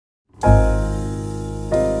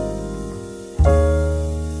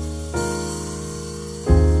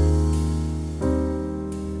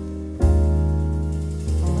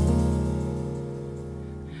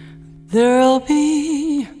There'll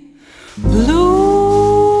be bluebirds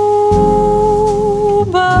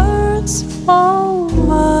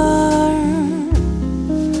over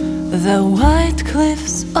the white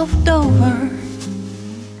cliffs of Dover.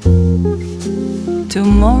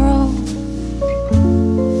 Tomorrow,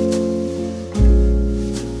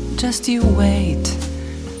 just you wait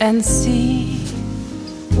and see.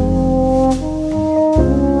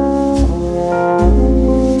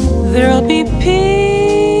 There'll be peace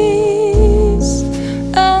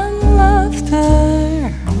and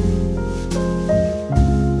laughter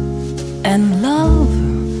and love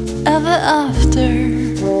ever after.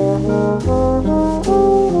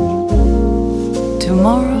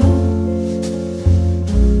 Tomorrow,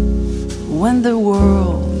 when the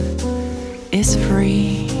world is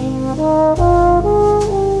free.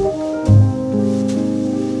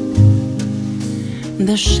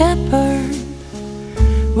 The shepherd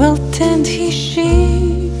will tend his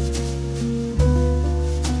sheep.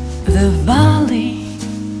 The valley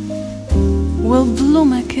will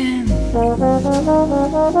bloom again,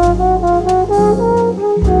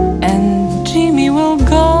 and Jimmy will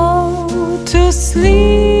go to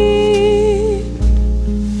sleep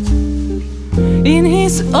in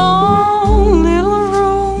his own little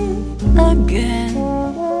room again.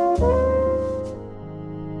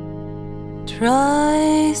 Try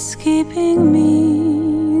keeping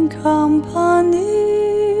me company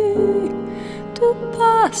to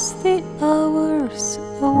pass the hours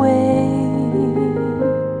away.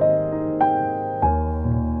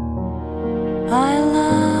 I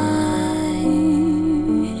lie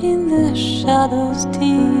in the shadows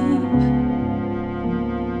deep,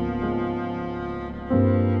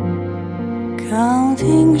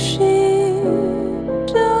 counting sheep,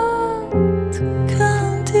 just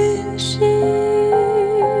counting sheep.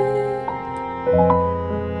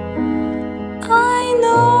 I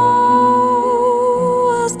know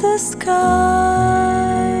as the sky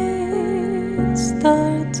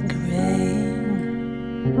starts graying,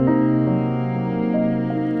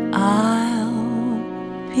 I'll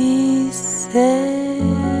be safe.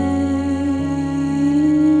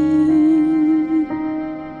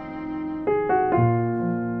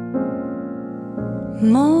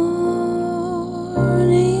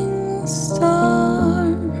 Morning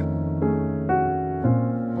star,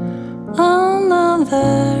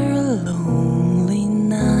 another lonely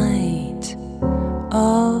night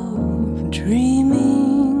of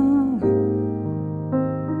dreaming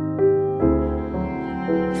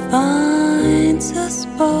finds us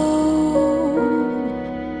both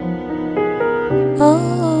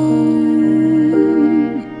alone.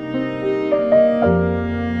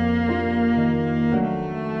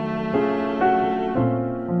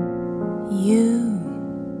 You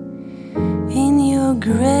in your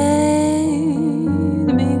great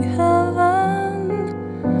big heaven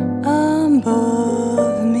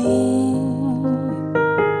above me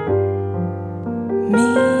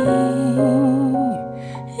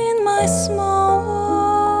in my small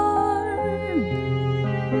world,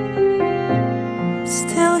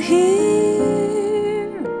 still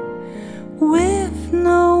here with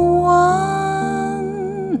no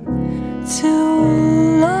one to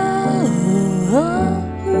love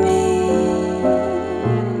me.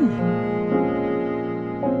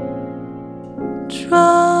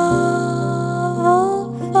 Travel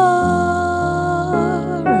far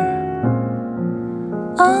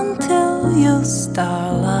until your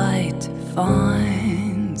starlight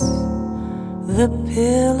finds the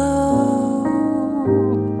pillow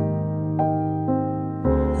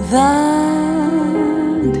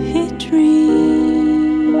that he dreams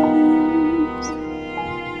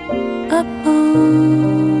upon.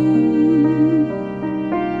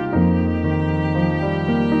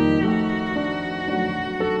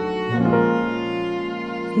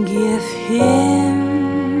 Give him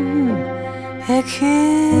a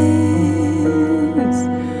kiss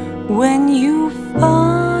when you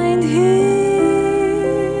find him,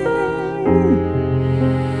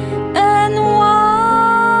 and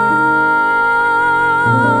while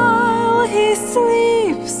he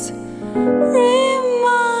sleeps,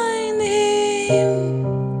 remind him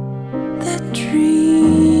that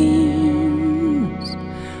dreams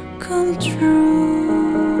come true.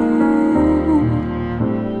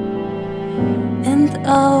 And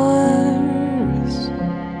ours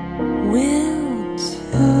will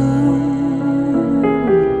too.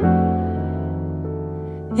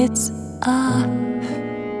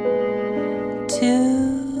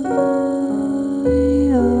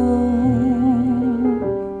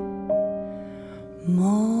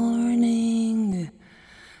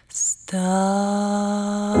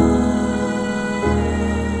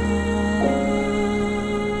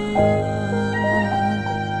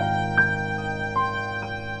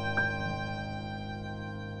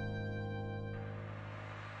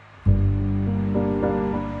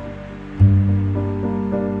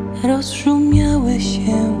 Rozszumiały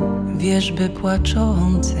się wierzby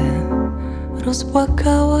płaczące,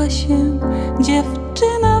 rozpłakała się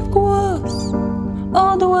dziewczyna w głos.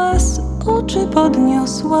 Od łez oczy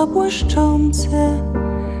podniosła błyszczące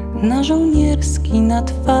na żołnierski, na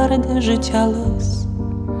twardy życia los.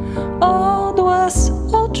 Od łez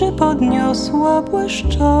oczy podniosła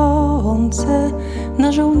błyszczące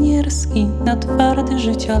na żołnierski, na twardy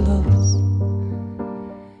życia los.